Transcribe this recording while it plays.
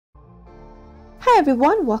Hi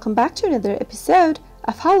everyone, welcome back to another episode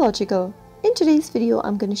of How Logical. In today's video,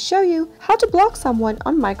 I'm going to show you how to block someone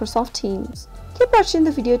on Microsoft Teams. Keep watching the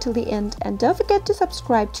video till the end and don't forget to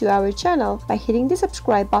subscribe to our channel by hitting the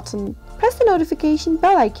subscribe button. Press the notification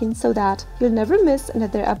bell icon so that you'll never miss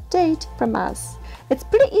another update from us. It's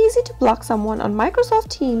pretty easy to block someone on Microsoft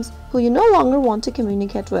Teams who you no longer want to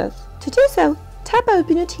communicate with. To do so, tap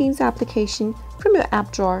Open your Teams application from your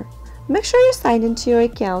app drawer. Make sure you're signed into your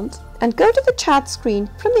account and go to the chat screen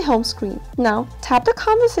from the home screen. Now, tap the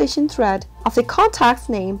conversation thread of the contact's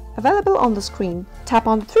name available on the screen. Tap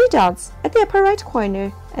on the three dots at the upper right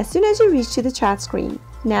corner as soon as you reach to the chat screen.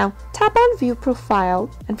 Now, tap on View Profile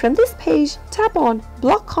and from this page, tap on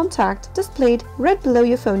Block Contact displayed right below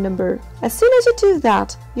your phone number. As soon as you do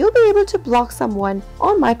that, you'll be able to block someone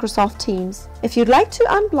on Microsoft Teams. If you'd like to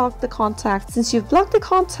unblock the contact since you've blocked the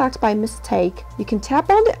contact by mistake, you can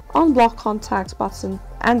tap on the Unblock Contact button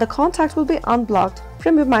and the contact will be unblocked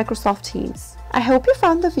from your Microsoft Teams. I hope you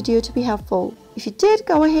found the video to be helpful. If you did,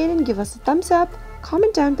 go ahead and give us a thumbs up.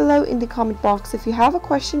 Comment down below in the comment box if you have a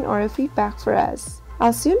question or a feedback for us.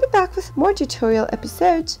 I'll soon be back with more tutorial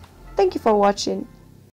episodes. Thank you for watching.